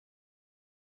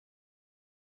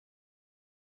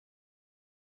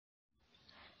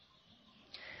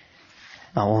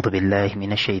أعوذ بالله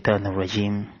من الشيطان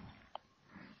الرجيم.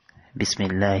 بسم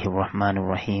الله الرحمن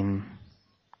الرحيم.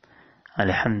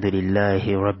 الحمد لله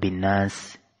رب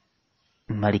الناس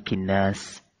ملك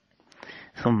الناس،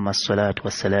 ثم الصلاة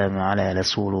والسلام على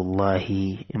رسول الله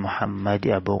محمد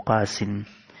أبو قاسم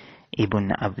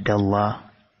ابن عبد الله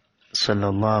صلى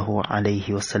الله عليه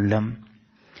وسلم.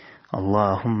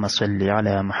 اللهم صل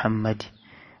على محمد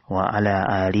وعلى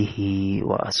آله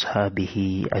وأصحابه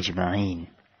أجمعين.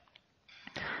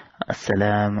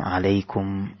 Assalamu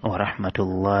alaikum wa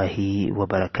rahmatullahi wa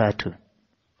barakatuh.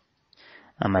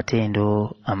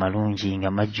 Amatendo amalungi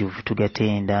nga majjuvu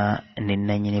tugatenda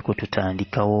nennanyini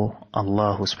kututandikawo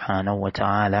Allahu subhanahu wa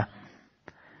ta'ala,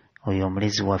 oyo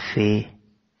omulezi waffe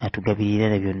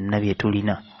atugabirira byonna bye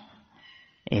tulina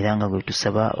era nga gwe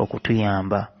tusaba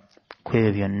okutuyamba ku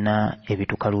ebyo byonna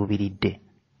ebitukaluubiridde.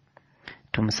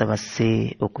 Tumusaba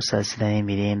se okusaasira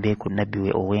n'emirembe ku nabbi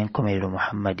we ow'enkomerero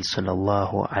Muhammad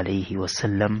sallallahu alayhi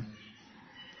wasallam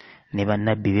ne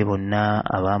bannabbi be bonna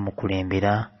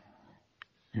abaamukulembera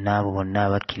n'abo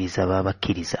bonna abakkiriza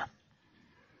baabakkiriza.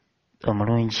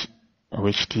 Omulungi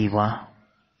ow'ekitiibwa,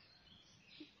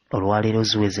 olwaleero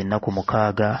ziweze ennaku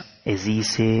 6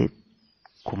 eziyise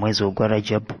ku mwezi ogwa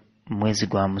Rajab, mwezi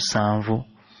gwa 7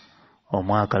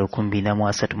 omwaka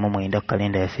 2039 ku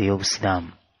kalenda yaffe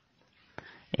ey'Obusiraamu,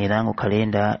 era nga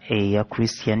kalenda eya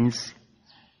Christians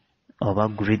oba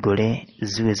Grigore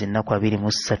ziweze ennaku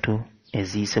 23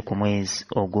 eziyise ku mwezi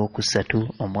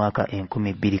ogw'okusatu omwaka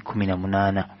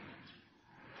 2018.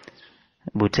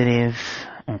 Butereevu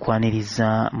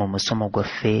nkwaniriza mu musomo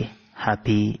gwaffe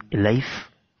Happy Life,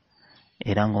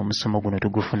 era ng'omusomo guno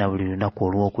tugufuna buli lunaku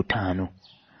olw'okutaano.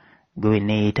 Gwe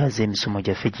wenna yeetaaza emisomo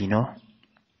gyaffe gino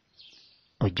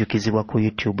ojjukizibwa ku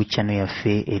YouTube channel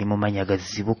yaffe eri mu mannya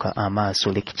gazibuka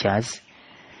amaaso lectures.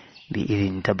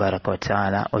 Biidhini tabaraka wa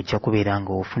taala ojja kubeera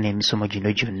nga ofuna emisomo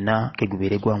gino gyonna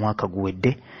kegubeere gwa mwaka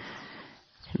guwedde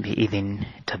biidhini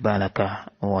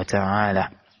tabaraka wa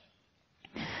taala.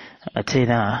 Ate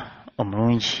era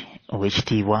omulungi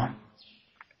ow'ekitiibwa,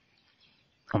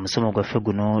 omusomo gwaffe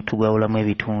guno tugawulamu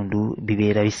ebitundu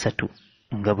bibeera 3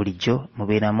 nga bulijjo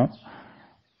mubeeramu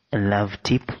love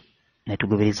tip, ne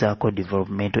tugoberezaako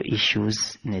developmental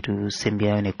issues, ne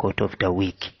tusembyayo ne quote of the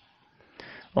week.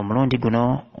 Omulundi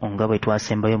guno nga bwe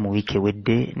twasembayo mu wiiki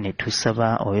ewedde ne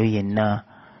tusaba oyo yenna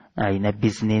alina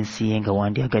bizinensi ye nga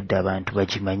wandyagadde abantu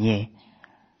bagimanye,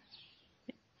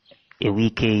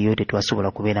 ewiiki eyo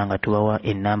tetwasobola kubeera nga tubawa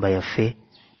ennamba yaffe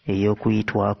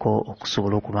ey'okuyitwako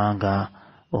okusobola okuba nga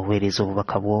obuweereza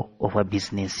obubaka bwo obwa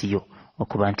bizinensi yo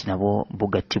okuba nti nabwo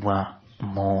bugattibwa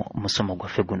mu musomo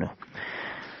gwaffe guno.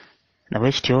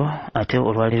 Nabwekityo ate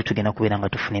olwaleero tugenda kubeera nga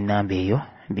tufuna ennamba eyo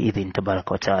biidhini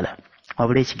tabaraka wa taala.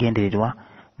 Wabula ekigendererwa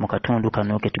mu katundu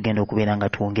kano ke tugenda okubeera nga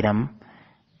twongeramu,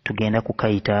 tugenda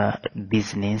kukayita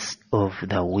business of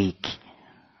the week.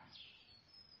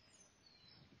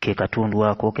 Ke katundu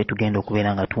ako ke tugenda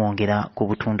okubeera nga twongera ku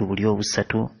butundu buli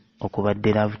obusatu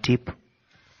okubadde love tip,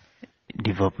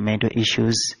 developmental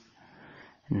issues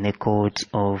ne quote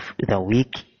of the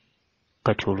week.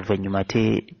 Kati oluvannyuma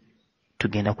ate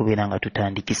tugenda kubeera nga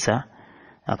tutandikisa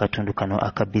akatundu kano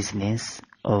aka business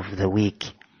of the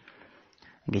week.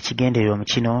 Ng'ekigendererwa mu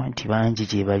kino nti bangi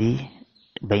gye bali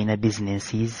balina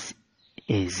businesses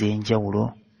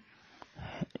ez'enjawulo,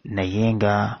 naye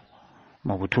nga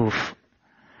mu butuufu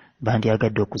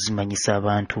bandyagadde okuzimanyisa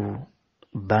abantu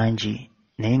bangi,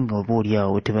 naye nga oba oli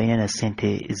awo tebalina na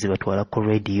ssente zibatwala ku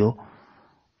radio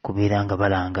kubeera nga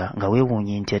balanga, nga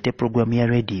weewuunye nti ate puroguramu ya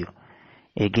radio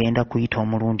egenda kuyita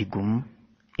omulundi gumu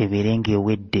ebeere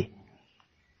ng'ewedde,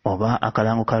 oba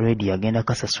akalango ka radio agenda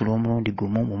kasasula omulundi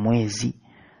gumu mu mwezi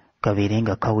kabeere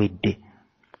nga kawedde.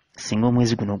 Singa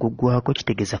omwezi guno guggwako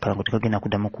kitegeeza akalango tekagenda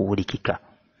kuddamu kuwulikika.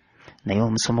 Naye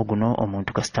omusomo guno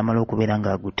omuntu kasitamala okubeera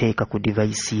ng'aguteeka ku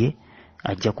device ye,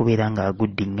 ajja kubeera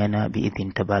ng'aguddiŋŋana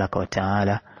biidhini tabaraka wa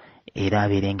taala, era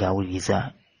abeere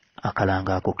ng'awuliriza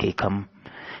akalango ako keekamu.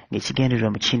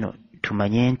 Ng'ekigendererwa mu kino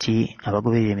tumanye nti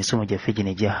abagoberera emisomo gyaffe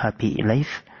gino egya Happy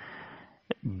Life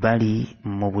bali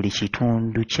mu buli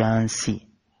kitundu kya nsi.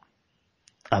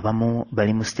 Abamu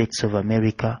bali mu States of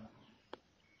America,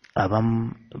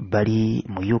 abamu bali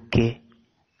mu UK,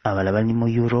 abalala bali mu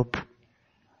Europe,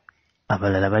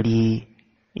 abalala bali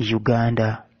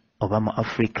Uganda oba mu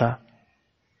Africa,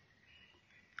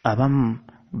 abamu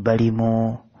bali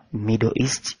mu Middle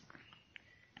East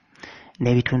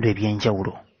n'ebitundu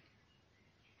ebyenjawulo.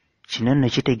 Kino nno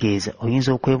kitegeeza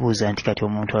oyinza okwebuuza nti kati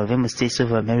omuntu ave mu States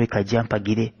of America ajja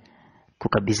mpagire ku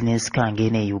ka bizinensi kange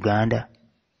ne Uganda,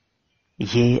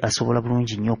 ye asobola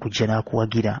bulungi nnyo okujja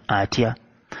n'akuwagira atya?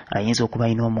 Ayinza okuba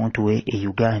alina omuntu we e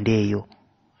Uganda eyo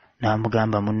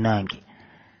n'amugamba munnange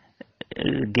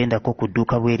gendako ku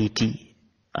dduuka bwe riti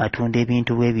atunda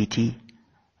ebintu bwe biti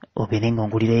obeere nga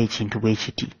ongulirayo ekintu bwe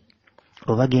kiti,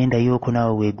 oba gendayooko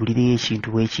naawe weegulireyo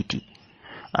ekintu bwe kiti.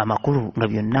 Amakulu nga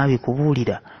byonna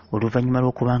abikubuulira oluvannyuma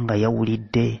lw'okuba nga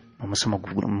yawulidde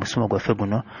omusomo gwaffe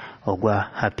guno ogwa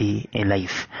Happy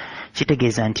Life.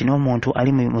 Kitegeeza nti n'omuntu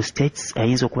ali mu States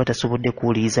ayinza okuba tasobodde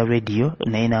kuwuliriza radio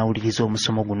naye n'awuliriza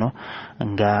omusomo guno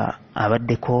nga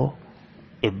abaddeko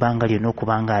ebbanga lyonna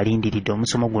okuba nga alindiridde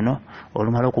omusomo guno,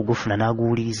 olumala okugufuna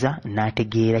n'aguwuliriza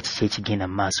n'ategeera kiki ekigenda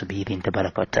mu maaso biidhini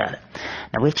tabaraka wataala.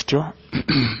 Nabwe kityo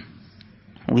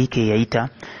wiiki eyayita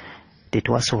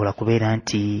tetwasobola kubeera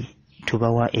nti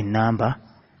tubawa ennamba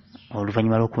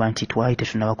oluvannyuma lw'okuba nti twali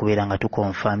tetunaba kubeera nga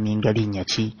tukonfaminga linnya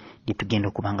ki lye tugenda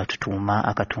okuba nga tutuuma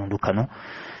akatundu kano,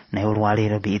 naye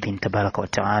olwaleero biidhini tabaraka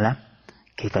wataala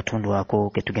ke katundu ako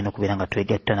ke tugenda kubeera nga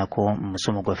twegatta nako mu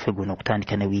musomo gwaffe guno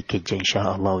okutandika ne wiiki ejja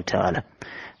insha allahu taala.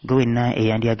 Gwe wenna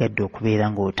eyandyagadde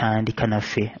okubeera ng'otandika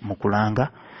naffe mu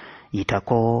kulanga,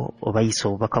 yitako oba yisa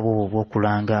obubaka bwo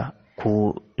obw'okulanga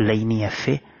ku layini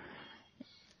yaffe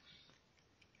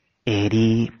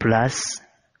eri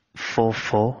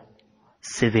 +44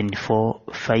 74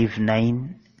 59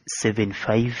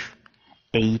 75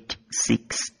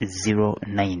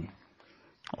 8609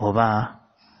 oba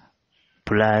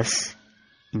 +4 7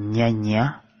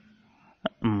 4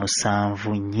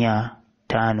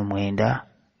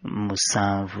 5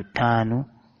 9 5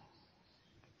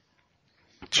 8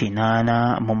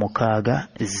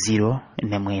 6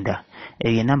 0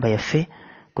 eyo enamba yaffe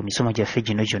ku misomo gyaffe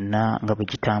gino gyonna nga bwe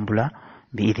gitambula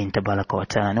biidhini tabaraka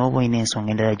wataala. N'oba olina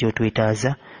ensonga endala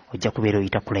gy'otwetaaza ojja kubeera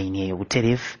oyita ku layini eyo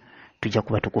butereevu, tujja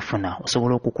kuba tukufuna.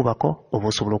 Osobola okukubako oba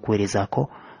osobola okuweerezaako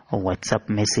WhatsApp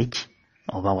message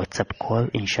oba WhatsApp call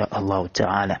insha allahu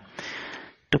taala.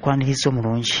 Tukwaniriza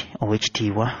omulungi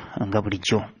ow'ekitiibwa nga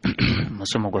bulijjo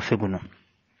musomo gwaffe guno.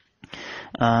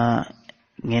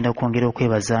 Ngenda okwongera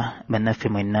okwebaza bannaffe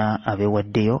mwenna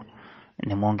abeewaddeyo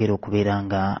ne mwongera okubeera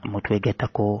nga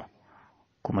mutwegattako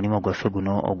ku mulimu gwaffe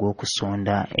guno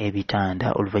ogw'okusonda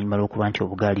ebitanda oluvannyuma lw'okuba nti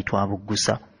obugaali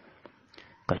twabuggusa.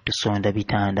 Kati tusonda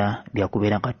bitanda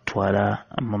byakubeera nga tutwala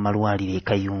mu malwaliro e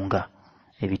Kayunga.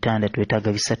 Ebitanda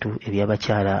twetaaga 3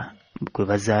 eby'abakyala kwe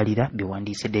bazaalira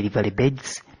biwandiise delivery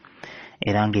beds,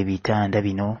 era ng'ebitanda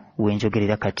bino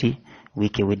wenjogerera kati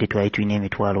wiiki ewedde twali tulina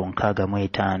emitwalo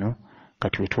 65,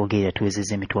 kati wetwogerera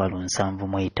tuwezezza emitwalo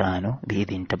 75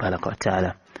 biidhini tabaraka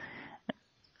wataala.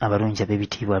 Abalungi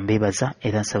ab'ebitiibwa mbeebaza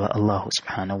era nsaba Allahu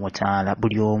subhanahu wataala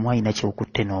buli omu alina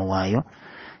kyokutte n'owaayo,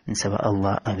 nsaba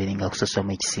Allah abeere nga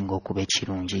akusasulamu ekisinga okuba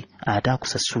ekirungi, ate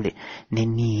akusasule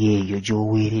n'enniiya eyo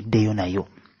gy'oweereddeyo nayo.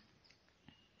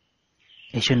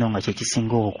 Ekyo nno nga kye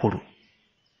kisinga obukulu,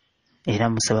 era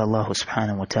musaba Allahu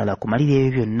subhanahu wataala akumalira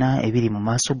ebyo byonna ebiri mu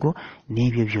maaso go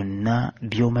n'ebyo byonna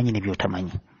by'omanyi ne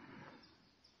by'otamanyi,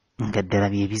 nga ddala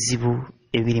bye bizibu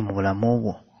ebiri mu bulamu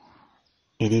bwo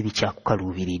era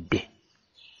ebikyakukaluubiridde.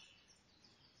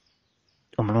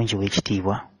 Omulungi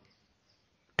w'ekitiibwa,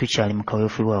 tukyali mu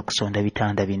kaweefube wa kusonda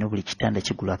bitanda bino, buli kitanda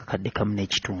kigula akakadde kamu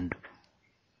n'ekitundu.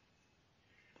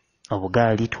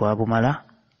 Obugaali twabumala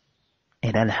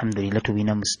era alhamdulillah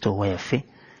tubina mu sitoowa yaffe.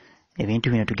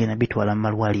 Ebintu bino tugenda bitwala mu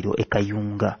malwaliro e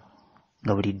Kayunga,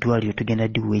 nga buli ddwaliro tugenda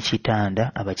diwa ekitanda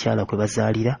abakyala kwe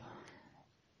bazaalira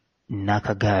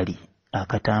n'akagaali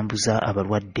akatambuza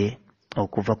abalwadde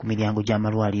okuva ku miryango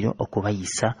gy'amalwaliro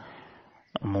okubayisa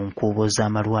mu nkuubo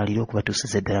z'amalwaliro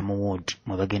okubatuusiza ddala mu woodi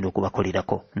mwe bagenda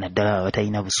okubakolerako, naddala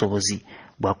abatalina busobozi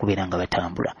bwa kubeera nga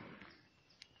batambula.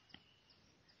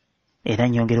 Era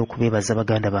nyongera okubeebaza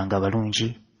baganda bange abalungi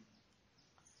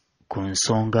ku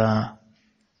nsonga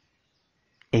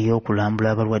ey'okulambula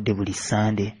abalwadde buli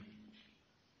Sande.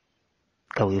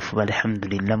 Kaweefuba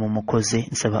alhamdulillah mu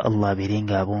mukoze, nsaba Allah abeere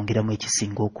nga abongeramu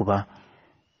ekisinga okuba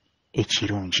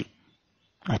ekirungi,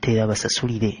 ate era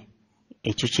abasasulire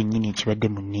ekyo kyennyini ekibadde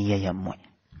mu nniiya yammwe.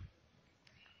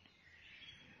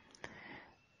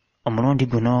 Omulundi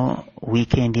guno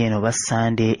wiikendi eno oba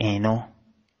Sande eno,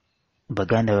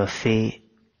 baganda baffe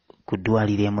ku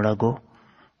ddwaliro e Mulago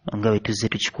nga bwe tuzze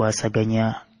tukikwasaganya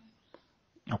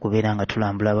okubeera nga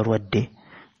tulambula abalwadde,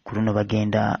 ku luno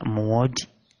bagenda mu woodi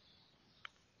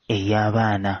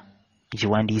ey'abaana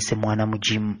giwandiise mwana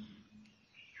mugimu,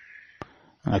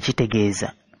 nga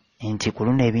kitegeeza nti ku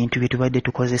luno ebintu bye tubadde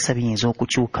tukozesa biyinza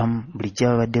okukyukamu. Bulijjo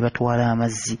babadde batwala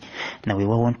amazzi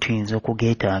naweewawo tuyinza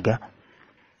okugeetaaga,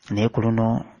 naye ku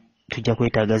luno tujja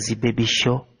kwetaaga zi baby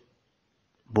show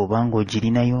bw'oba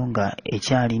ng'ogirinayo nga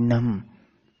ekyalinamu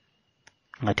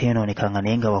nga tenoonekanga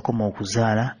naye nga wakoma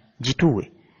okuzaala, gituwe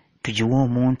tugiwe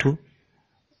omuntu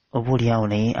oba oli awo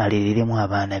naye aleereremu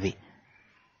abaana be.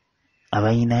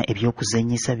 abayina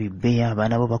ebyokuzanyisa bibbe,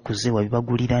 abaana bo bakuze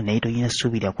wabibagulira naye toyina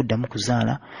ssuubi lya kuddamu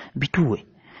kuzaala, bituwe.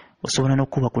 Osobola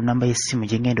n'okuba ku nnamba y'essimu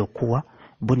gye ngenda okuwa,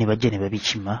 bo ne bajja ne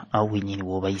babikima awo wennyini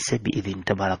w'obayise biidhini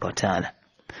tabaraka wa taala.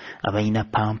 Abayina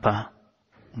pampa,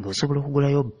 ng'osobola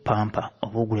okugulayo pampa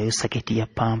oba ogulayo saketi ya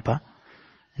pampa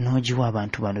n'ogiwa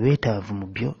abantu bano beetaavu mu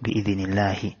byo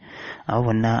biidhinillahi. Abo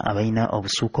bonna abalina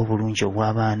obusuuka obulungi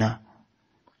obw'abaana,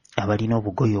 abalina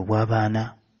obugoye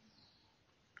obw'abaana,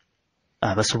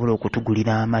 abasobola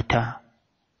okutugulira amata,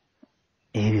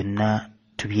 ebyo byonna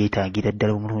tubyetaagira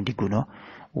ddala omulundi guno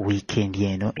wiikendi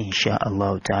eno insha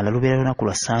allahu taala. Lubeera lunaku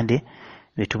lwa Sande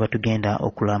lwe tuba tugenda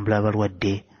okulambula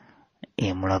abalwadde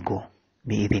Mulago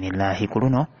biidhinillahi. Ku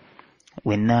luno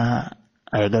wenna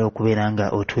ayagala okubeera nga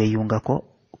otweyungako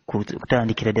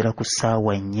kutandikira ddala ku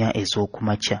ssaawa 4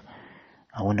 ez'okumakya,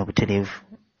 awo nno butereevu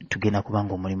tugenda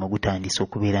kubanga omulimu gutandise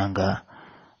okubeera nga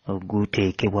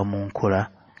guteekebwa mu nkola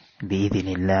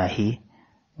biidhinillahi.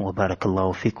 Wa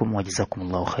barakallahu fikum wa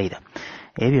jazakumullahu khaira.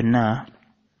 Ebyo byonna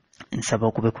nsaba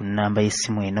okube ku nnamba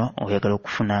y'essimu eno. Oyagala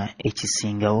okufuna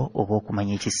ekisingawo oba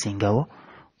okumanya ekisingawo,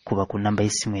 kuba ku nnamba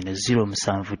y'essimu eno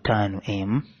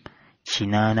 075M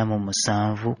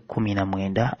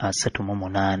 87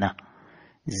 19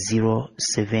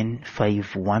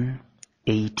 0751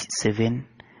 87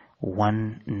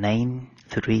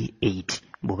 1938.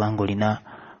 Bw'obanga olina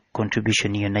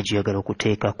contribution yonna gy'oyagala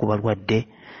okuteeka ku balwadde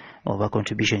oba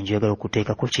contribution gy'oyagala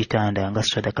okuteekako kitanda nga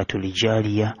sadakatul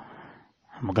jaaliya,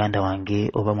 muganda wange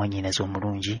oba mwannyinaze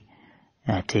omulungi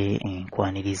ate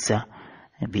nkwaniriza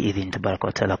biidhini tabaraka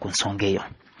wa taala ku nsonga eyo.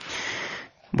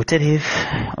 Butereevu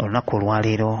olunaku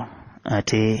olwaleero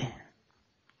ate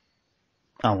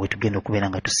awo we tugenda okubeera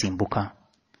nga tusimbuka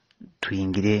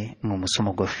tuyingire mu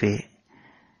musomo gwaffe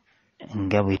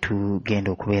nga bwe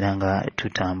tugenda okubeera nga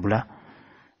tutambula.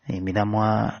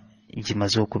 Emiramwa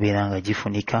gimaze okubeera nga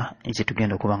gifunika gye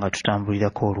tugenda okuba nga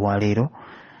tutambulirako olwaleero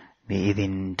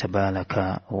biidhini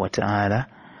tabaraka wa taala.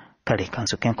 Kale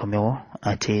kansoke nkomewo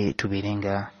ate tubeere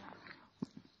nga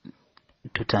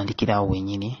tutandikira awo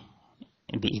wennyini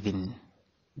biidhini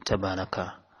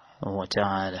tabaraka wa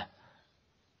taala.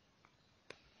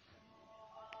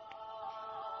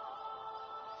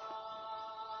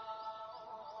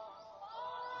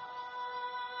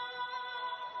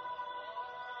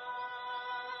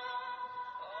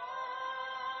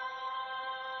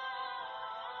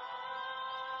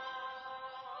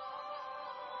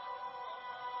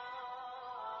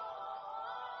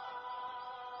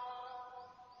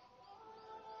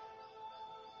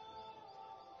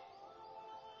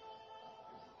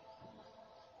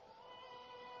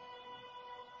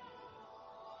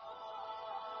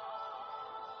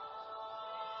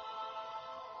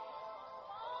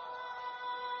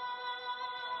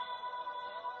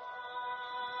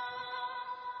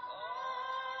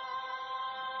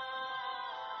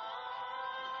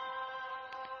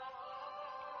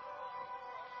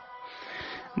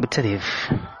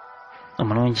 Butereevu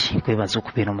omulungi kwebaza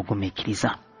okubeera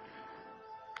omugumiikiriza.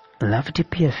 Loved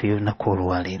PF y'olunaku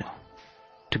olwaleero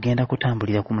tugenda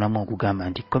kutambulira ku mulamu ogugamba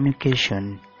nti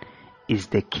communication is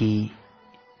the key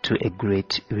to a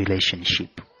great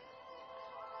relationship.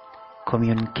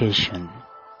 Communication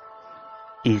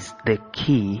is the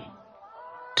key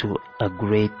to a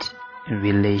great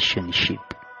relationship.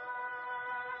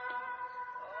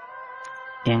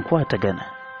 Enkwatagana,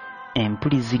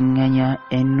 empuliziganya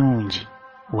ennungi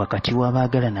wakati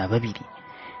w'abaagalana ababiri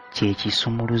kye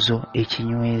kisumuluzo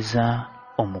ekinyweza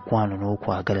omukwano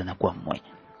n'okwagalana kwammwe.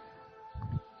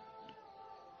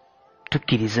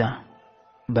 Tukkiriza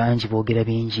bangi boogera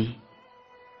bingi,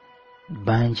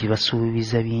 bangi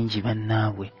basuubiza bingi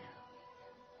bannaabwe,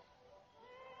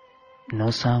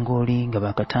 n'osanga oli nga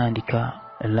bakatandika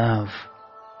love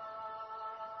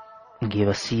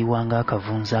ng'ebasiiwa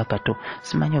ng'akavunza akato.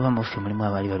 Simanyi oba muffe mulimu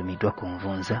abaali balumiddwa ku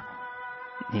nvunza,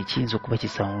 ekiyinza okuba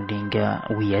kisawundinga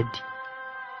weird,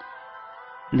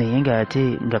 naye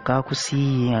ng'ate nga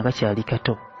kakusiiye nga kakyali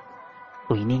kato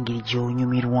olina engeri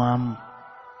gy'onyumirwamu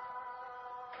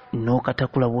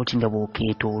n'okatakula bw'oti nga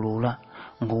bw'okeetooloola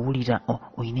ng'owulira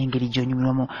olina engeri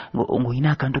gy'onyumirwamu ng'olina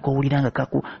akantu k'owulira nga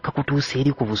kakutuusa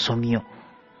eri ku busomyo.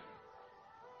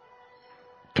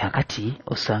 Kaakati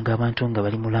osanga abantu nga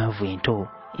bali mu laavu ento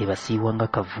ebasiiwa nga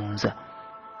kavunza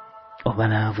oba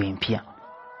laavu empya,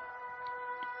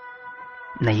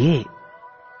 naye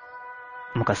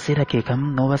mu kaseera ke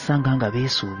kamu n'obasanga nga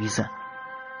beesuubiza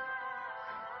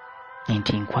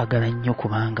nti nkwagala nnyo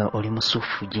kubanga oli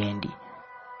musufu gye ndi,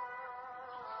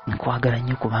 nkwagala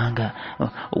nnyo kubanga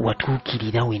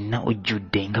watuukirira wenna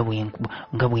ojjudde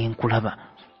nga bwe nkulaba,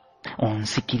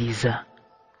 onsikiriza,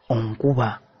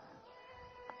 onkuba.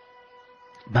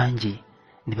 bangi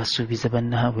ne basuubiza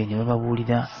bannaabwe ne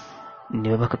bababuulira ne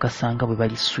babakakasanga bwe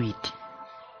bali sweet.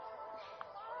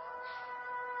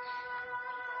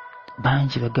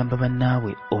 Bangi bagamba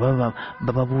bannaabwe oba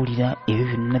bababuulira ebyo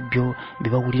byonna bye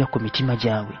bawulira ku mitima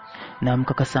gyabwe,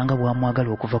 n'amukakasanga bw'amwagala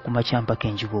okuva ku makya mpaka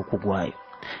enjuba okugwayo,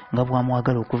 nga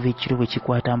bw'amwagala okuva ekiro bwe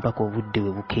kikwata mpaka obudde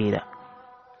bwe bukeera.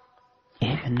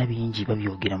 Ebyo byonna bingi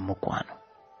babyogera mu mukwano,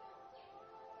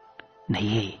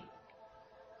 naye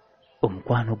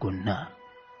omukwano gwonna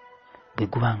bwe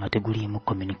guba nga teguliimu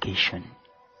communication,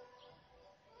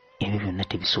 ebyo byonna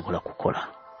tebisobola kukola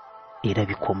era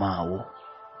bikomaawo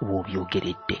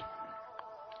w'obyogeredde.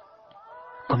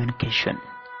 Communication,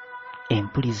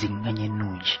 empuliziganya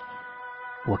ennungi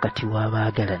wakati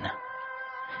w'abaagalana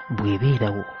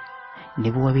bw'ebeerawo, ne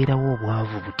bwe wabeerawo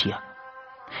obwavu butya,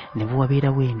 ne bwe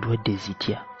wabeerawo endwadde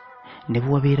zitya, ne bwe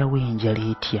wabeerawo enjala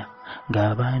etya,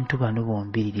 ng'abantu bano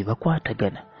bombiriri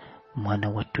bakwatagana, mwana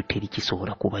wattu teri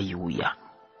kisobola kubayuuya.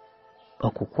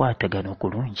 Okukwatagana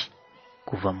okulungi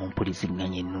kuva mu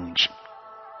mpuliziganya ennungi.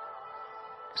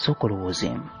 Sooka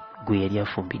olowoozeemu gwe yali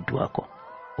afumbiddwako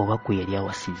oba gwe yali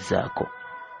awasizzaako.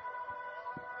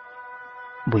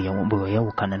 Bwe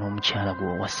wayawukana n'omukyala gwe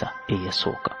wawasa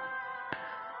eyasooka,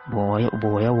 bwe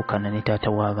wayawukana ne taata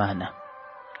w'abaana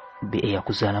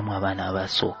eyakuzaalamu abaana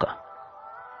abaasooka,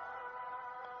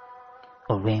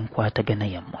 olw'enkwatagana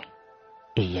yammwe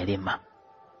eyalema,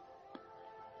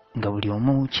 nga buli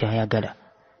omu kyayagala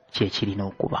kye kirina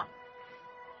okuba.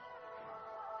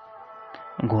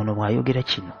 Ng'ono bw'ayogera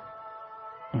kino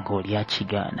ng'oli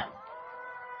akigaana,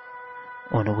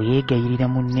 ono bwe yeegayirira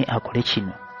munne akole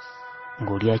kino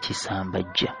ng'oli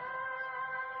akisambajja.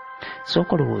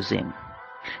 Sooka olowoozeemu,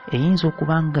 eyinza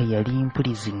okuba nga yali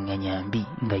mpuliziganya mbi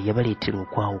nga yabaleetera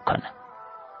okwawukana.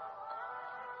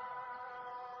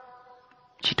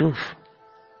 Kituufu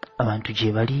abantu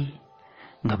gye bali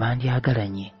nga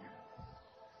bandyagalanye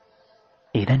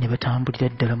era ne batambulira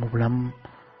ddala mu bulamu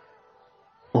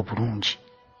obulungi,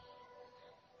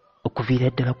 okuviira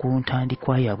ddala ku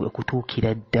ntandikwa yaabwe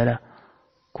okutuukira ddala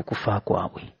ku kufa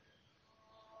kwabwe,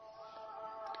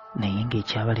 naye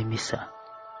ng'ekyabalemesa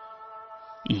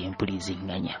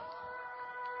y'empuliziganya.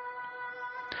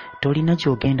 Tolina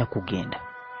gy'ogenda kugenda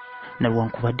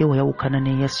nalwankubadde wayawukana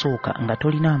n'eyasooka nga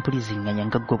tolina mpuliziganya,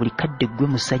 nga ggwe buli kadde ggwe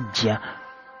musajja,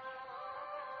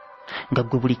 nga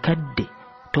ggwe buli kadde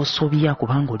tosobya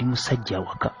kubanga oli musajja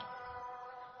waka.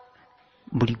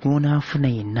 Buli gw'onaafuna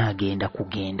yenna agenda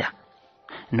kugenda,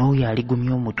 n'oyo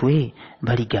aligumya omutwe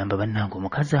baligamba bannange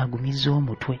omukazi agumizza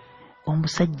omutwe,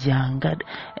 omusajja nga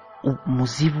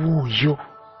muzibu oyo.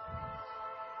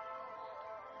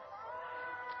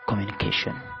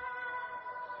 Communication.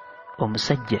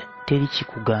 Omusajja teri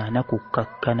kikugaana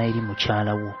kukkakkana eri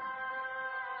mukyala wo.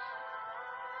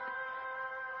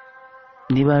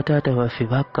 Ne bataata baffe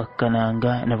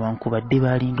bakkakkananga nalwankubadde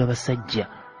baalinga basajja,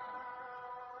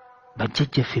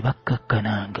 bajjajjaffe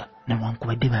bakkakkananga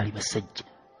nalwankubadde baali basajja.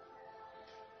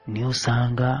 Naye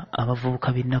osanga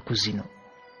abavubuka b'ennaku zino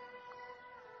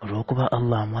olw'okuba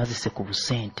Allah amwazise ku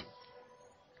busente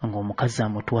ng'omukazi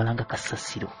amutwala nga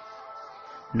kasasiro,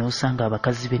 n'osanga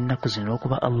abakazi b'ennaku zino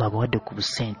olw'okuba Allah abawadde ku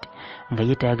busente nga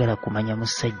ye tayagala kumanya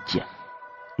musajja,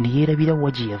 ne yeerabira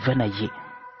wa gye yava naye.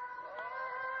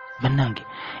 Bannange,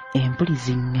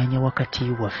 empuliziganya wakati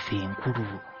waffe enkulu,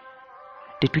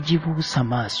 tetugibuusa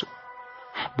maaso.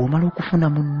 Bw'omala okufuna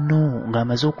munno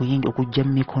ng'amaze okujja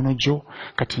mu mikono gyo,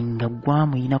 kati nga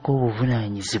gwamuyinako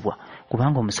obuvunaanyizibwa,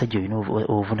 kubanga omusajja olina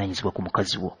obuvunaanyizibwa ku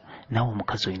mukazi wo, naawe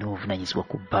omukazi olina obuvunaanyizibwa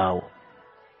ku bbaawo.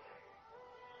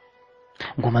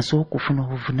 Ng'omaze okufuna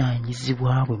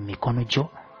obuvunaanyizibwa bwe mu mikono gyo,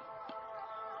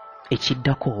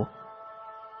 ekiddako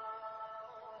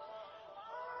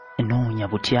noonya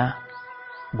butya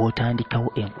bw'otandikawo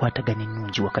enkwatagana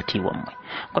ennungi wakati wammwe.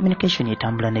 Communication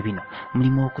etambula ne bino,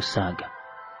 mulimu okusaaga.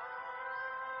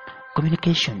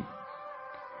 Communication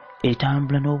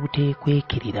etambula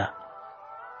n'obuteekwekerera.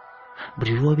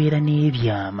 Buli lw'obeera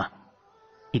n'ebyama,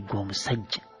 egwe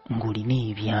omusajja ng'olina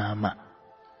ebyama,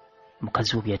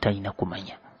 mukazi wo byatalina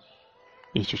kumanya.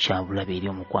 Ekyo kyabulabe eri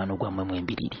omukwano gwammwe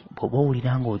mwembiriri. Bw'oba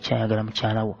owulira ng'okyayagala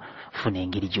mukyala wo, funa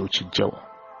engeri gy'okijjawo.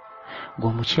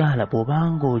 Ng'omukyala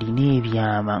bw'obanga olina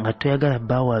ebyama nga toyagala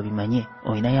bbaawo abimanye,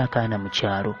 olinayo akaana mu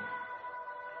kyalo,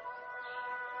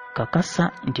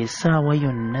 kakasa nti essaawa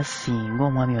yonna singa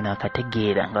omwami ono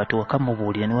akategeera nga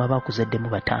tewakamubuulira ne waba akuzaddemu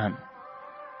 5,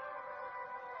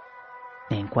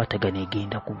 enkwatagana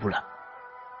egenda kubula.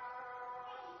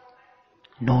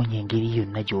 Noonya engeri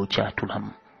yonna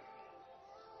gy'okyatulamu.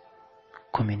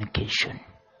 Communication,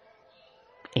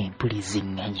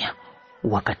 empuliziganya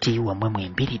wakati wammwe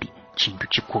mwembiriri, kintu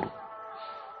kikulu.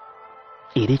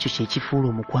 era ekyo kyekifuula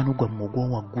omukwano gwammwe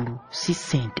ogw'owaggulu, si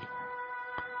ssente,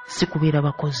 si kubeera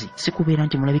bakozi, si kubeera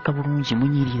nti mulabika bulungi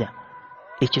munyirira.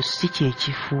 Ekyo si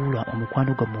kyekifuula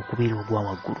omukwano gwammwe okubeera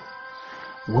ogwawaggulu,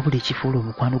 wabula ekifuula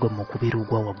omukwano gwammwe okubeera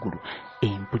ogwawaggulu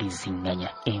empuliziŋŋanya,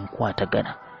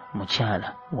 enkwatagana.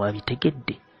 Mukyala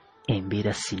wabitegedde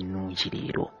embeera si nnungi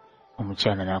leero.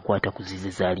 Omukyala n'akwata ku zize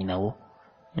z'alinawo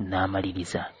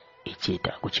n'amaliriza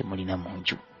ekyetaago kye mulina mu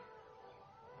nju.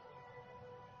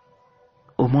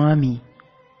 Omwami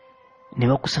ne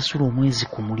bakusasula omwezi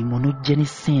ku mulimu n'ojja ne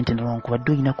ssente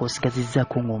newankubadde olina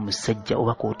k'osigazizzaako ng'omusajja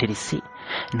oba k'oterese,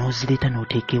 n'ozireeta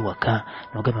n'oteeka ewaka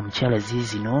n'ogamba mukyala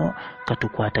ziizino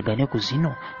katukwatagane ku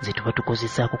zino ze tuba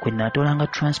tukozesaako kwe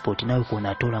naatoolanga transport naawe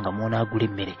kw'onaatoolanga mw'onaagula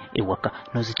emmere ewaka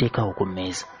n'oziteekawo ku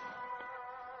mmeeza.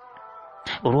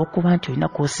 Olw'okuba nti olina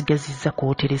k'osigazizza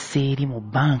k'oterese eri mu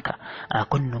bbanka,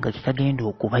 ako nno nga ke kagenda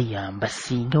okubayamba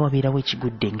singa wabeerawo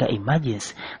ekigudde nga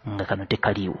emergency nga kano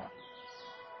tekaliiwo.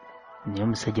 Naye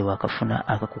omusajja waakafuna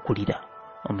akakukulira,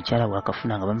 omukyala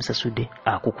waakafuna nga bamusasudde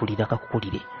akukulira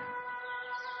kakukulire.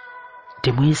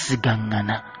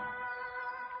 Temwesigaŋŋana.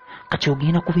 Kati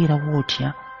ogenda kubeerawo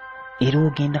otya era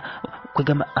ogenda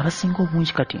kwegamba abasinga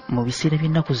obungi kati mu biseera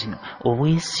by'ennaku zino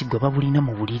obwesigwa babulina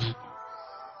mu buliri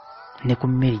ne ku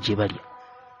mmere gye balya.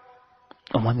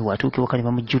 Omwami bw'atuuka ewaka ne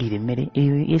bamujjulira emmere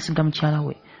eyo yeesiga mukyala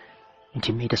we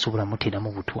nti emmere tasobola muteeramu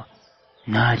butwa,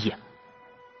 n'alya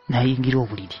n'ayingira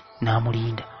obuliri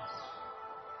n'amulinda.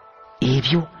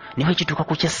 Ebyo ne bwe kituuka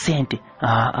ku kya ssente,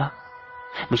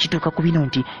 bwe kituuka ku bino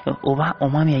nti oba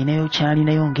omwami alinayo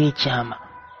kyalinayo ng'ekyama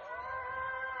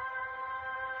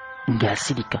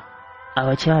ng'asirika.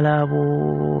 Abakyala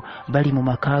abo bali mu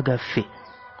maka gaffe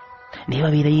naye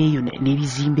babeerayo eyo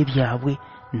n'ebizimbe byabwe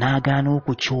n'agaana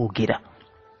okukyogera,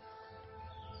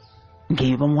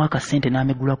 ng'ebyo bamuwa akasente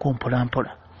n'amegulako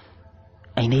mpolampola.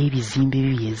 Ayinayo ebizimbe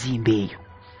bye byezimba eyo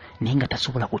naye nga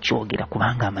tasobola kukyogera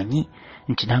kubanga amanyi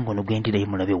nti nange ono gwendirayo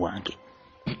mulabe wange.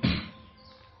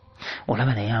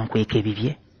 Olaba naye ankweka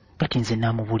ebibye, kati nze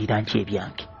naamubuulira nti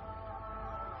ebyange.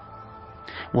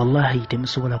 Wallahi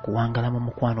temusobola kuwangala mu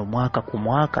mukwano mwaka ku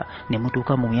mwaka ne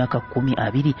mutuuka mu myaka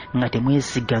 10-20 nga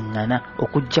temwesigaŋŋana,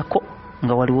 okuggyako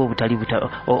nga waliwo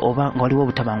oba nga waliwo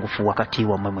obutabangufu wakati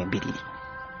wammwe mwembiriri.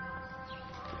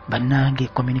 Bannange,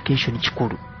 communication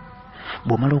kikulu.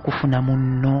 Bw'omala okufuna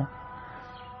munno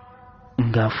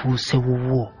ng'afuuse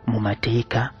wuwo mu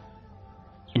mateeka,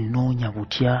 nnoonya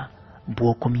butya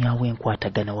bw'okomyawo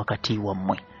enkwatagana wakati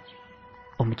wammwe.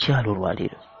 Omukyalo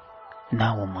olwaleero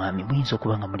naawe omwami muyinza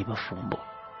okuba nga muli bafumbo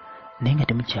naye nga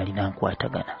temukyalina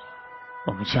nkwatagana.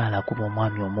 Omukyala akuba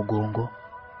omwami omugongo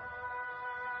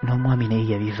n'omwami naye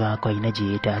yabivaako, alina gye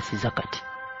yeetaasiza. Kati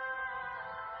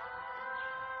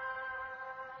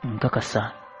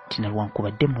nkakasa nti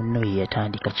nalwankubadde munno ye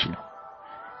yatandika kino,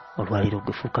 olwaleero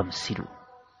gwe fuuka musiru,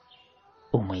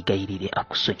 omwegayirire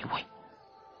akusonyiwe,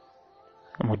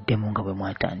 muddemu nga bwe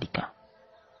mwatandika.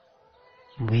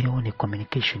 Mubeerewo ne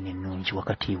communication ennungi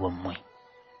wakati wammwe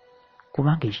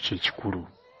kubanga ekyo kyekikulu.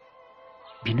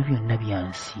 Bino byonna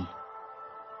byansi,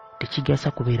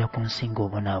 tekigasa kubeera ku nsi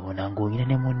ng'obonaabona ng'olina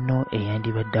ne munno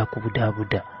eyandibadde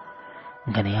akubudaabuda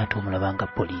nga naye ate omulaba nga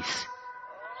poliisi.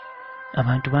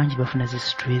 Abantu bangi bafuna zi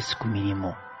stress ku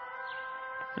mirimu,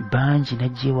 bangi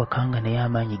najja ewaka nga naye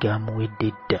amaanyi gamuwedde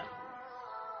dda,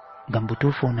 nga mu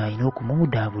butuufu ono alina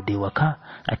okumubudaabuda ewaka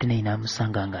ate naye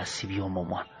n'amusanga ng'asibye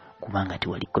omumwa kubanga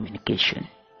tewali communication.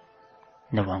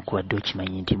 Nalwankubadde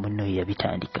okimanyi nti munno ye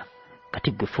yabitandika,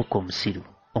 kati gwe fuuka omusiru,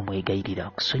 omwegayirira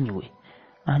akusonyiwe,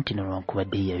 anti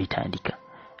nalwankubadde ye yabitandika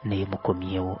naye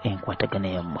mukomyewo enkwatagana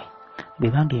yammwe.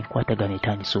 Bwebanga enkwatagana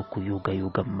etandisa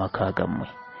okuyuugayuuga mu maka gammwe,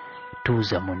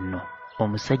 tuuza munno.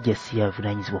 Omusajja si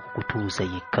yavunaanyizibwa ku kutuuza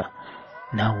yekka,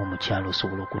 naawe omukyalo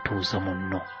osobola okutuuza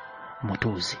munno.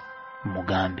 Mutuuze,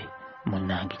 mugambe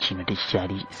munnange kino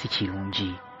tekikyali si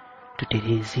kirungi,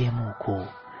 tutereezeemuuko,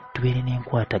 tubeere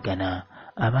n'enkwatagana.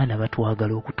 Abaana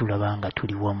batwagala okutulaba nga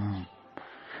tuli wamu,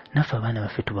 naffe abaana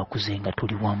baffe tubakuze nga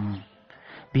tuli wamu.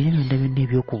 Bino byonna byonna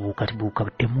ebyokubuukabuuka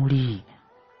temuli.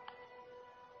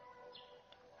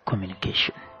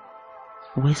 Communication.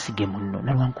 Weesige munno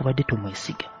nalwankubadde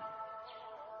tomwesiga,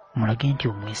 mulage nti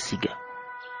omwesiga.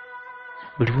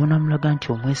 Buli lw'onaamulaga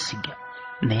nti omwesiga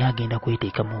naye agenda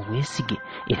kweteekamu obwesige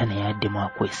era naye addemu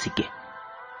akwesige.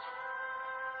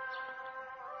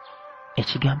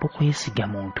 Ekigambo kwesiga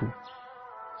muntu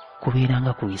kubeera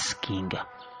nga kurisikinga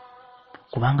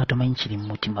kubanga tomanyi kiri mu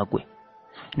mutima gwe,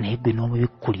 naye gwe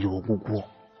n'omubikkulira ogugwo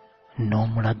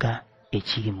n'omulaga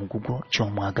ekiri mu gugwo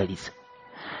ky'omwagaliza.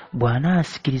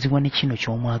 Bw'anaasikirizibwa ne kino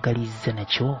ky'omwagalizza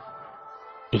nakyo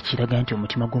ekiraga nti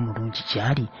omutima gw'omulungi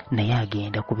kyali naye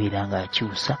agenda kubeera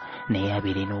ng'akyusa naye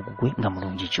abeere n'ogugwe nga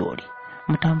mulungi gy'oli.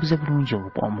 Mutambuze bulungi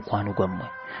omukwano gwammwe,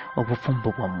 obufumbo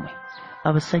bwammwe.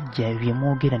 Abasajja bye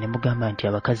mwogera ne mugamba nti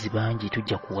abakazi bangi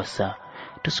tujja kuwasa,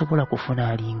 tosobola kufuna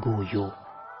alinga oyo,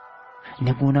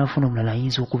 ne gw'onaafuna omulala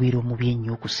ayinza okubeera omubi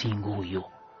ennyo okusinga oyo.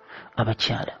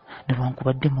 Abakyala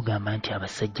newankubadde mugamba nti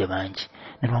abasajja bangi,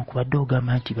 newankubadde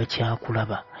ogamba nti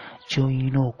bakyakulaba,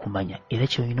 ky'olina okumanya era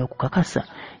ky'olina okukakasa,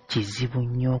 kizibu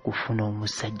nnyo okufuna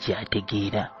omusajja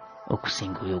ategeera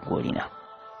okusinga oyo gw'olina.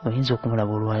 Oyinza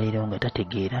okumulaba olwaleero nga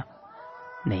tategeera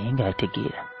naye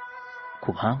ng'ategeera,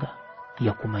 kubanga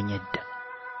yakumanya dda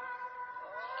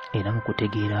era mu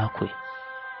kutegeera kwe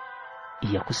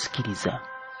yakusikiriza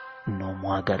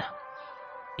n'omwagala.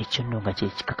 Ekyo nno nga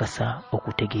kyekikakasa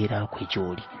okutegeera kwe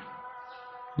gy'oli.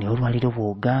 Naye olwaleero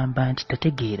bw'ogamba nti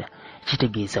tategeera,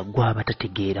 kitegeeza gwe aba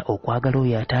tategeera, okwagala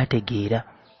oyo ataategeera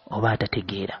oba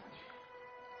atategeera.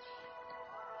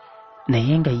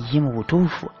 Naye nga ye mu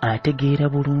butuufu ategeera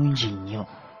bulungi nnyo,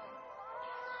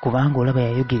 kubanga olaba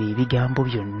yayogera ebigambo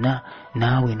byonna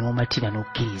naawe n'omatira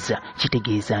n'okkiriza,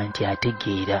 kitegeeza nti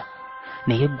ategeera.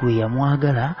 Naye gwe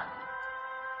yamwagala,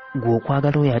 gwe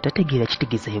okwagala oyo atategeera,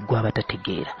 kitegeeza ye gwe aba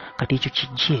tategeera. Kati ekyo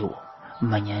kijjeewo,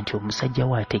 manya nti omusajja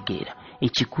we ategeera.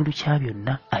 Ekikulu kya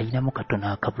byonna ayinamu katono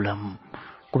akabulamu,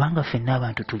 kubanga ffenna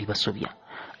abantu tuli basobya.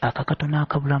 Akakatono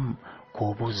akabulamu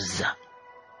k'obuzza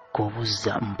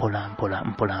mpola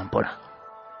mpola,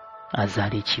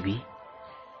 azaala ekibi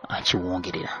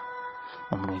akiwongerera.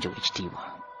 Omulungi w'ekitiibwa,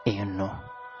 eyo nno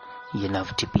ye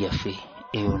love tip yaffe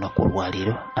ey'olunaku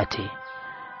olwaleero. Ate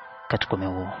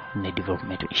katukomewo ne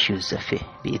development issues zaffe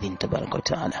biidhini tabaraka wa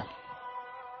taala.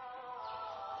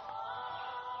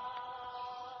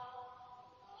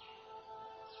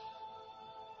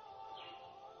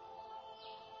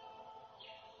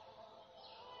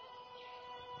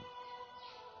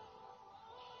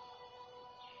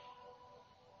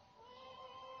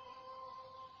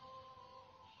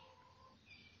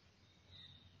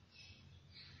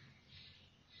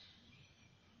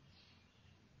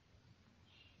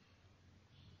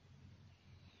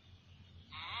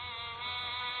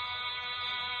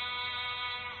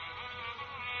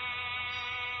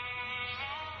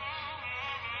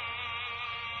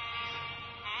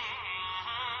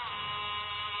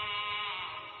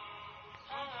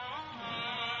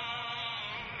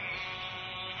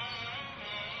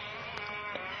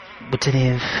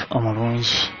 Butereevu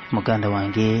omulungi muganda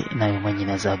wange naye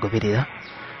mwennyinaze agoberera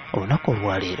olunaku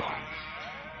olwaleero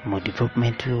mu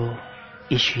developmental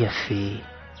issue yaffe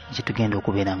gye tugenda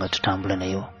okubeera nga tutambula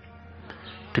nayo.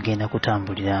 Tugenda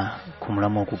kutambulira ku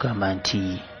mulamu okugamba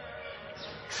nti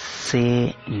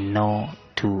say no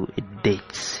to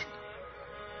dates.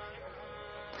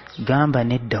 Gamba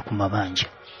nedda ku mabanja.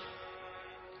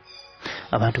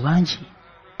 Abantu bangi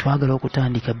twagala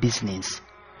okutandika bizinensi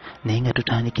naye nga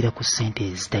tutandikira ku ssente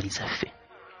ezitali zaffe.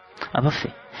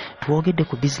 Abaffe twogedde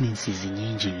ku bizinensi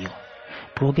nnyingi nnyo,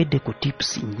 twogedde ku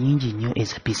tips nnyingi nnyo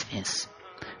eza bizinensi,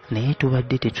 naye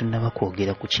tubadde tetunnaba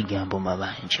kwogera ku kigambo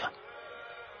mabanja.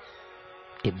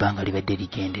 Ebbanga libadde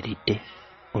ligenderedde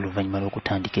oluvannyuma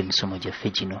lw'okutandika emisomo gyaffe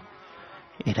gino,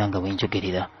 era nga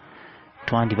bwenjogerera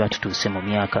twandiba tutuuse mu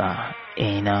myaka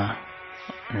 4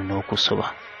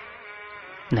 n'okusoba,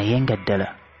 naye nga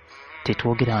ddala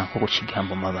tetwogerangako ku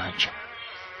kigambo mabanja.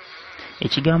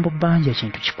 Ekigambo bbanja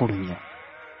kintu kikulu nnyo,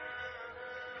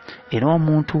 era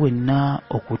omuntu wenna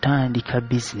okutandika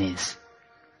bizinensi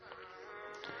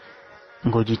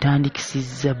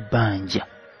ng'ogitandikisizza bbanja,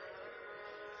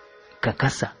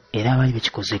 kakasa era abaali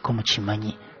bekikozeeko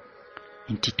mukimanyi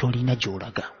nti tolina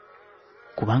gy'olaga,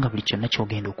 kubanga buli kyonna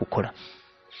ky'ogenda okukola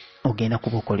ogenda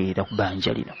kuba okolerera ku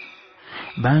bbanja lino.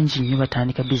 Bangi nnyo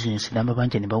batandika bizinensi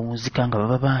n'amabanja ne bawunzika nga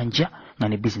baba banja nga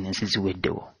ne bizinensi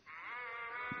ziweddewo.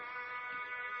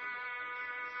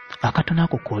 Akatono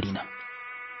ako k'olina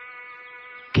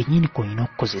kennyini k'olina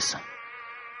okukozesa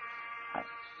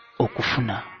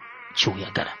okufuna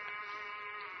ky'oyagala.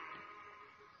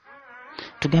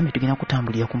 Tugambe tugenda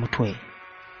kutambulira ku mutwe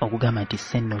ogugamba nti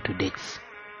say no to dates.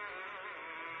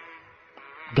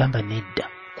 Gamba nedda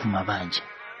ku mabanja.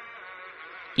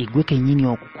 Igwe kennyini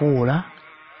okukuwola,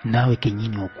 naawe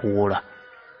kennyini okuwola.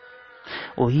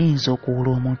 Oyinza okuwola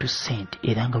omuntu ssente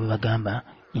era nga bwe bagamba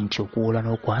nti okuwola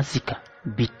n'okwazika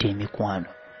bitta emikwano.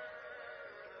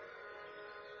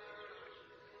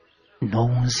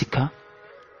 N'owunzika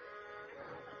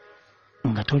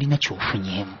nga tolina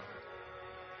ky'ofunyeemu.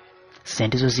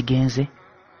 Ssente zo zigenze,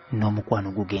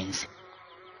 n'omukwano gugenze.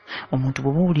 Omuntu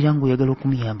bw'oba owulira ng'oyagala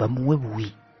okumuyamba muwe buwi,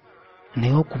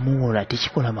 naye okumuwola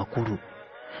tekikola makulu.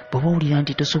 Bw'oba owulira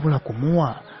nti tosobola kumuwa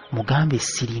mugambe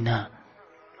sirina,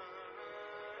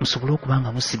 musobole okuba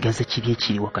nga musigaza kiri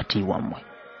ekiri wakati wammwe.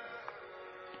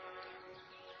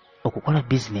 Okukola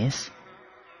bizinesi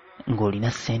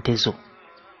ng'olina ssente zo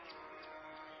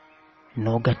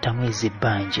n'ogattamu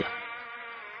ez'ebbanja,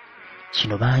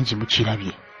 kino bangi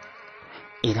mukirabye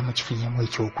era mukifunyamu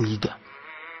ekyokuyiga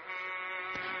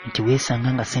nti weesanga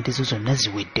nga ssente zo zonna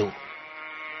ziweddewo,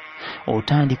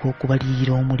 otandika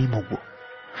okubalirira omulimu gwo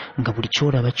nga buli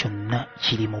kyolaba kyonna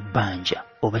kiri mu bbanja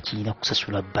oba kirina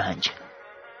kusasula bbanja.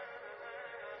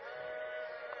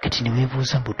 Kati ne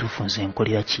weebuuza mu butuufu nze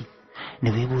nkolera ki? Ne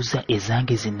weebuuza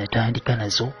ezange ze natandika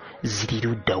nazo ziri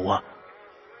ludda wa?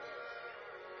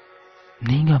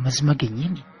 Naye nga amazima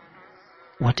gennyini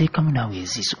wateekamu naawe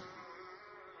ezizo.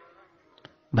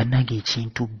 Bannange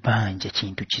ekintu bbanja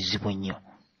kintu kizibu nnyo,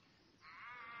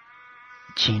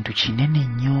 kintu kinene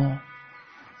nnyo.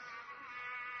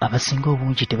 Abasinga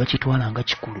obungi tebakitwala nga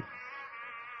kikulu,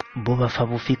 bo bafa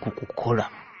bufi ku kukola.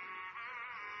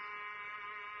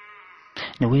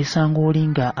 Ne weesanga oli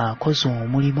nga akoze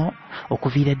omulimo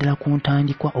okuviira ddala ku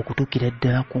ntandikwa okutuukira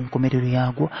ddala ku nkomerero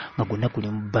yaagwo nga gwonna guli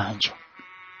mu bbanja.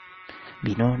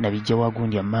 Bino nabijja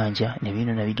wagundi amanja, ne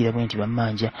bino nabigira bwe nti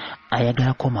bammanja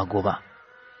ayagalako magoba.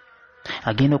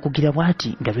 Agenda okugira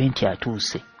bw'ati nga renti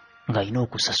atuuse ng'alina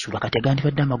okusasula. Kati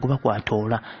agandibadde amagoba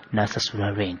kw'atoola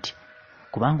n'asasula renti.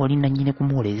 Kubanga oli nannyini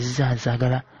kumuwolezeza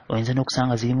azaagala, oyinza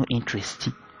n'okusanga zirimu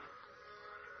interest.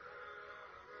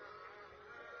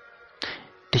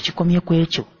 Tekikomye ku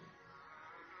ekyo.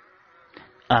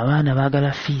 Abaana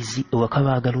baagala fiizi, ewaka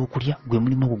baagala okulya, gwe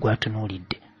mulimu ogwo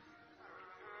gwatunuulidde.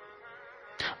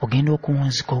 Ogenda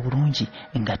okuwunzika obulungi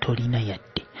nga tolina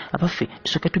yadde. Abaffe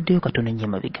tusooke tuddeyo katono nnyo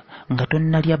emabega, nga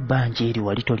tonnalya bbanja eryo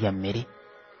wali tolya mmere,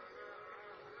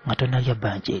 nga tonnalya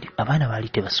bbanja eryo abaana baali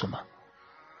tebasoma.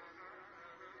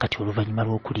 Kati oluvannyuma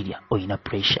lw'okulirya oyina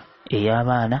pressure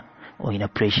ey'abaana, oyina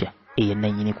pressure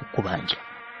ey'enannyini ku kkubanja,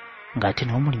 ng'ate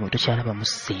n'omulimu tokyalabamu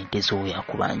ssente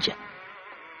z'oyakubanja.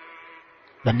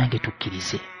 Bannange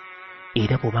tukkirize,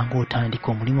 era bw'obanga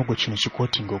otandika omulimu gwo kino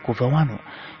kikootinga okuva wano,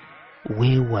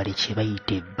 weewale kye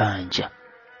bayita ebbanja,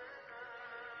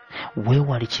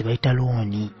 weewale kye bayita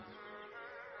looni,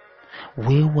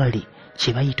 weewale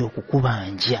kye bayita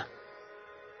okukubanja,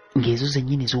 ng'ezo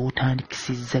zennyini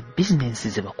z'otandikisizza bizinensi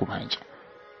ze bakubanja.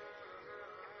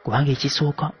 Kubanga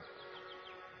ekisooka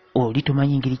oli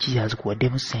tomanyi ngeri ki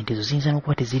yazikuwaddemu ssente zo, ziyinza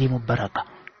n'okuba tezirimu baraka.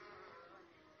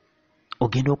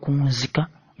 Ogenda okuwunzika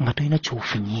nga tolina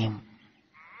ky'ofunyeemu.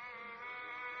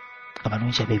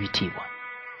 Abalungi ab'ebitiibwa,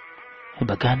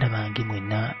 baganda bange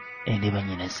mwenna ne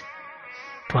bannyinaze,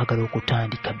 twagala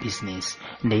okutandika bizinensi,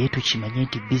 naye tukimanye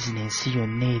nti bizinensi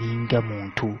yonna eringa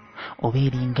muntu oba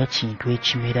eringa kintu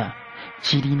ekimera,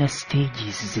 kirina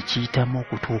stages ze kiyitamu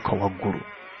okutuuka waggulu.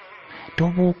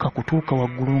 Tobuuka kutuuka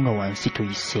waggulu nga wansi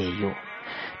toyiseeyo.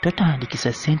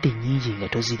 Totandikisa ssente nnyingi nga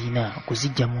tozirina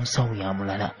kuzijja mu nsawo ya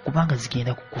mulala, kubanga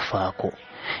zigenda kukufaako.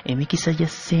 Emikisa gya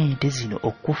ssente zino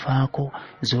okufaako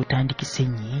z'otandikisa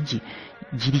ennyingi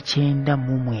giri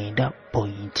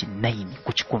 99.9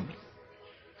 ku 100,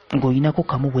 ng'oyinako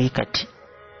kamu bwe kati.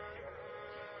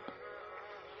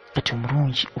 Kati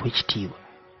omulungi ow'ekitiibwa,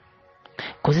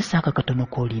 kozesa akakatono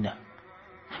k'olina,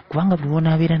 kubanga buli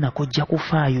wonaabeera nako ojja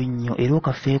kufaayo nnyo era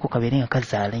okafeeko kabeere nga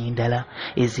kazaala endala,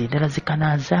 ezo endala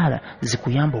zikanaazaala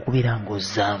zikuyamba okubeera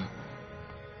ng'ozzaamu,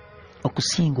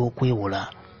 okusinga okwewola.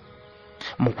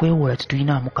 Mu kwewola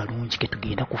tetulinamu kalungi ke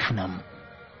tugenda kufunamu.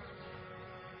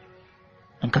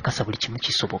 Nkakasa buli kimu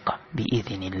kisoboka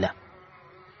biidhinillah.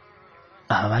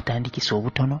 Abatandikisa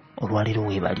obutono olwaleero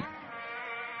weebali,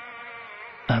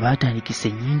 abatandikisa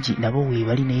ennyingi nabo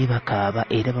weebali naye bakaaba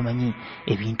era bamanyi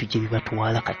ebintu gye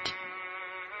bibatwala. Kati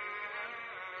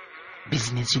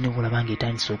bizinensi ne bw'olabanga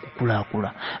etandise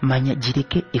okukulaakula, manya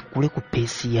gireke ekkule ku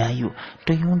peesi yaayo,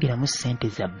 toyongeramu ssente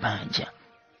za bbanja.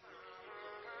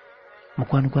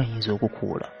 Mukwano gwe ayinza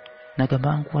okukuwola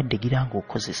nagamba nkuwadde gira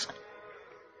ng'okozesa,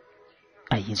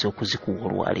 ayinza okuzikuwa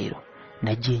olwaleero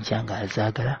najja enkya nga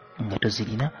azaagala nga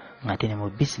tozirina, ng'ate ne mu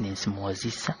bizinensi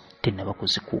muwazisa tennaba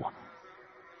kuzikuwa.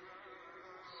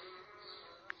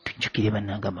 Tujjukire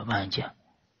bannanga amabanja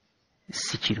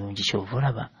si kirungi, kyova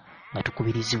olaba nga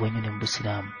tukubirizibwa nnyo ne mu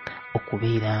Busiraamu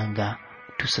okubeera nga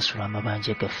tusasula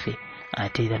amabanja gaffe,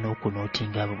 ate era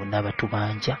n'okunootinga abo bonna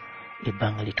abatubanja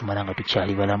ebbanga litumala nga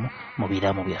tukyali balamu mu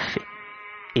biraamu byaffe.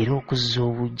 Era okuzza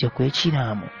obujja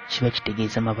kw'ekiraamu kiba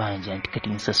kitegeeza amabanja nti kati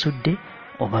nsasudde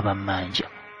oba bammanja.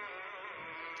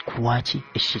 Kulwaki?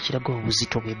 Ekyo kyekiraga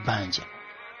obuzito bw'ebbanja,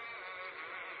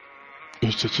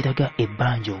 ekyo kyekiraga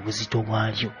ebbanja obuzito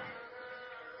bwalyo.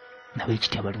 Nawe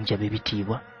ekiti abalungi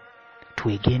ab'ebitiibwa,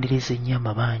 twegendereze nnyo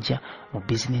amabanja mu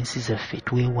bizinensi zaffe,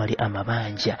 twewale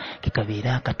amabanja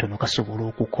kekabeera akatono kasobola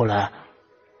okukola.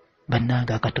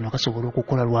 Bannange akatono kasobola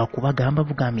okukola lwakuba gamba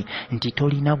bugambi nti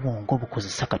tolina bwongo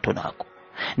bukozesa katono ako,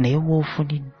 naye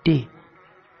woofunidde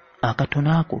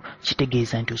akatono ako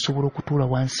kitegeeza nti osobola okutuula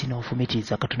wansi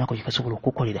n'ofumitiriza akatono ako kikasobola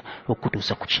okukolera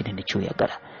okutuusa ku kinene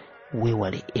ky'oyagala.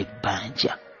 Weewale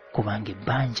ebbanja, kubanga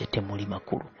ebbanja temuli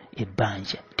makulu,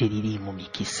 ebbanja teririimu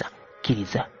mikisa,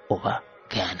 kkiriza oba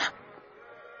gaana.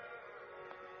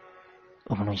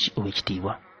 Omulungi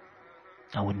ow'ekitiibwa,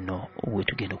 awo nno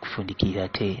wetugenda okufundikirira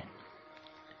ate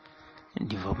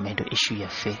developmental issue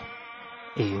yaffe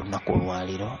ey'olunaku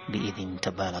olwaleero biidhini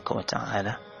tabaraka wa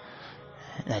taala.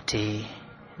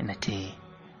 nate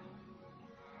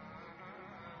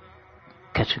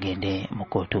katugende mu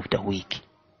court of the week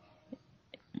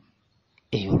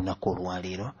ey'olunaku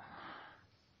olwaleero,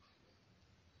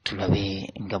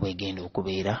 tulabe nga bwegenda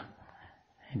okubeera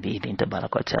biidhini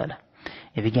tabaraka wa taala.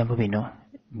 Ebigambo bino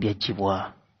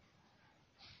byagibwa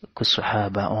ku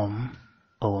sahaba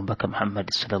ow'omubaka Muhammad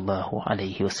sallallahu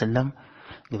alayhi wasallam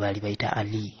gwe baali bayita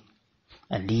Ali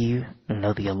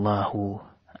radiyallahu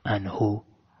anhu.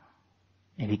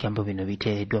 Ebigambo bino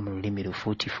biteereddwa mu lulimi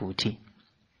lufuutifuuti.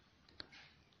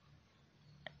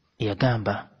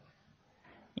 Yagamba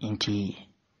nti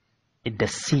the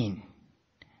sin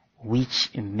which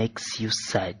makes you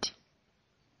sad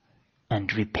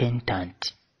and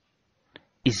repentant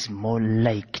is more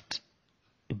liked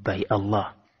by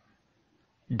Allah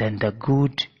than the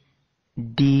good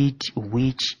deed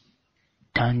which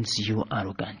turns you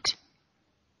arrogant.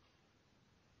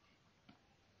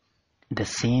 The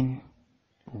sin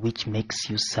which makes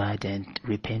you sad and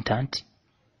repentant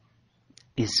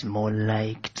is more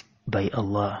liked by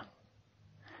Allah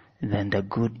than the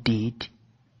good deed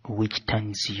which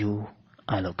turns you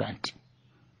arrogant.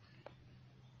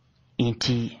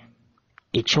 Inti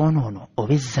ekyonoono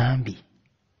oba ezzambi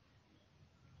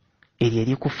eryo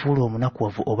erikufuula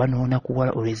omunakuwavu oba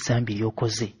n'onakuwala olw'ezzambi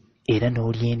ly'okoze era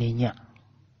n'olyenenya,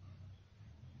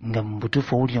 nga mu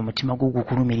butuufu owulira omutima gwo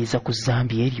gukulumiriza ku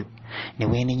zzambi eryo ne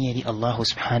weenenya eri Allahu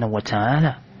subhanahu wa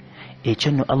ta'ala,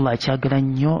 ekyo nno Allah akyagala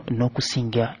nnyo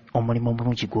n'okusinga omulimu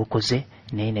omulungi gw'okoze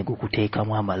naye ne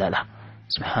gukuteekamu amalala.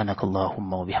 Subhanaka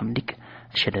Allahumma wa bihamdika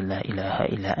ashhadu an la ilaha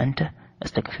illa anta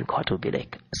astaghfiruka wa atubu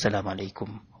ilaik. Assalamu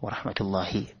alaikum wa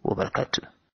rahmatullahi wa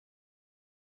barakatuh.